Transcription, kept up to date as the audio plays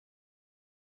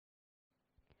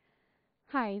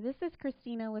Hi, this is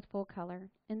Christina with Full Color.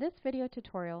 In this video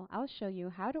tutorial, I'll show you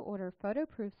how to order photo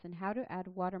proofs and how to add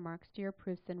watermarks to your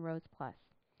proofs in ROES Plus.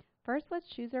 First, let's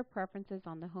choose our preferences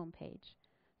on the home page.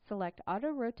 Select Auto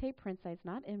Rotate Print Size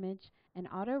Not Image and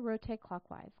Auto Rotate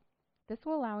Clockwise. This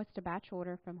will allow us to batch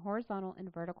order from horizontal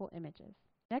and vertical images.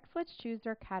 Next, let's choose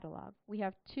our catalog. We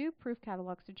have two proof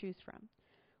catalogs to choose from.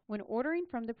 When ordering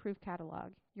from the proof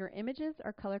catalog, your images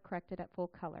are color corrected at full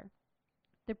color.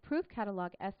 The proof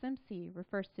catalog SMC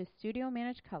refers to Studio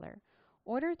Managed Color.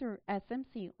 Order through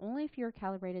SMC only if you are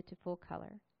calibrated to full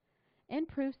color. In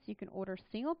proofs, you can order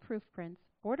single proof prints,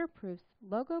 border proofs,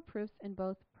 logo proofs in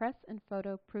both press and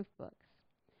photo proof books.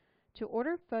 To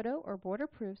order photo or border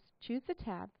proofs, choose the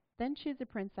tab, then choose the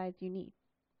print size you need.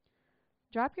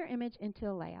 Drop your image into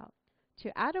the layout.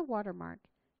 To add a watermark,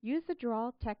 use the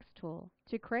Draw Text tool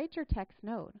to create your text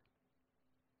node.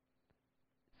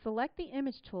 Select the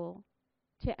Image tool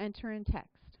to enter in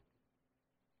text.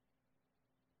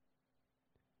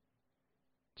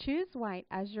 Choose white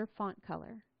as your font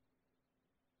color.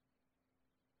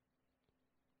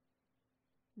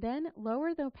 Then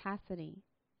lower the opacity.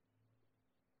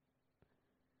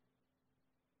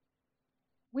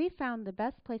 We found the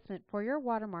best placement for your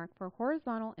watermark for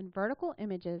horizontal and vertical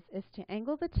images is to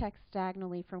angle the text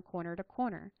diagonally from corner to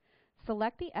corner.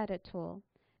 Select the Edit tool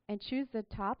and choose the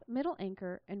top middle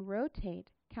anchor and rotate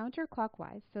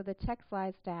counterclockwise so the text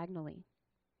lies diagonally.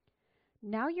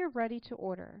 Now you're ready to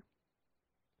order.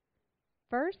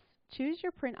 First, choose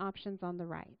your print options on the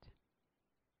right.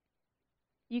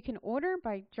 You can order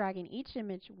by dragging each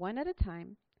image one at a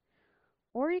time,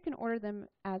 or you can order them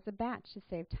as a batch to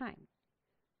save time.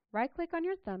 Right-click on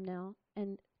your thumbnail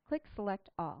and click Select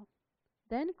All.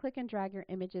 Then click and drag your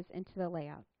images into the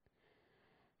layout.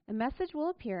 A message will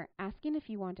appear asking if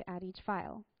you want to add each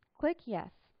file. Click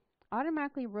Yes.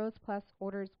 Automatically ROES Plus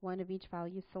orders one of each file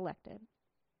you selected.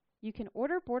 You can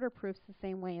order border proofs the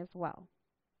same way as well.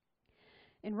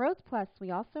 In ROES Plus,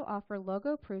 we also offer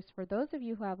logo proofs for those of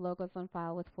you who have logos on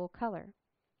file with full color.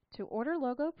 To order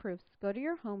logo proofs, go to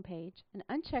your home page and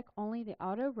uncheck only the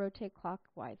Auto Rotate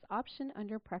Clockwise option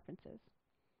under Preferences.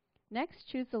 Next,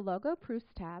 choose the Logo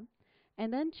Proofs tab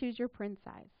and then choose your print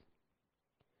size.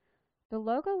 The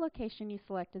logo location you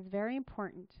select is very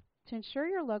important. To ensure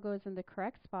your logo is in the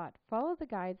correct spot, follow the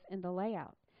guides in the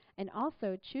layout and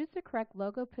also choose the correct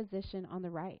logo position on the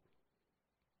right.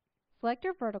 Select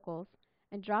your verticals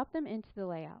and drop them into the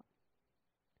layout.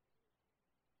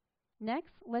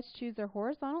 Next, let's choose our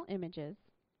horizontal images.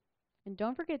 And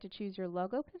don't forget to choose your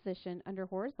logo position under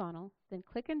horizontal, then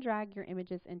click and drag your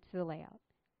images into the layout.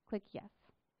 Click Yes.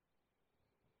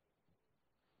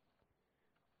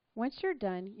 Once you're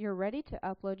done, you're ready to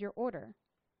upload your order.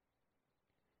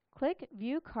 Click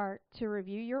View Cart to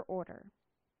review your order.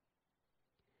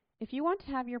 If you want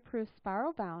to have your proofs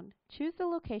spiral bound, choose the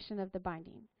location of the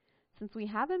binding. Since we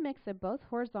have a mix of both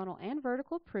horizontal and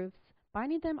vertical proofs,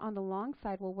 binding them on the long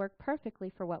side will work perfectly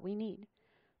for what we need.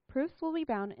 Proofs will be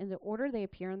bound in the order they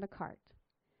appear in the cart.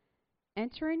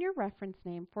 Enter in your reference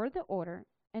name for the order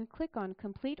and click on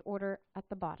Complete Order at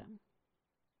the bottom.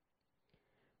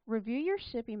 Review your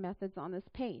shipping methods on this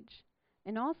page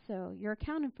and also your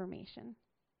account information.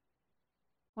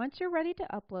 Once you're ready to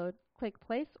upload, click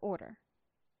Place Order.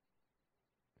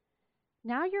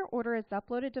 Now your order is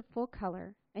uploaded to full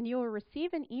color and you will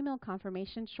receive an email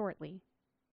confirmation shortly.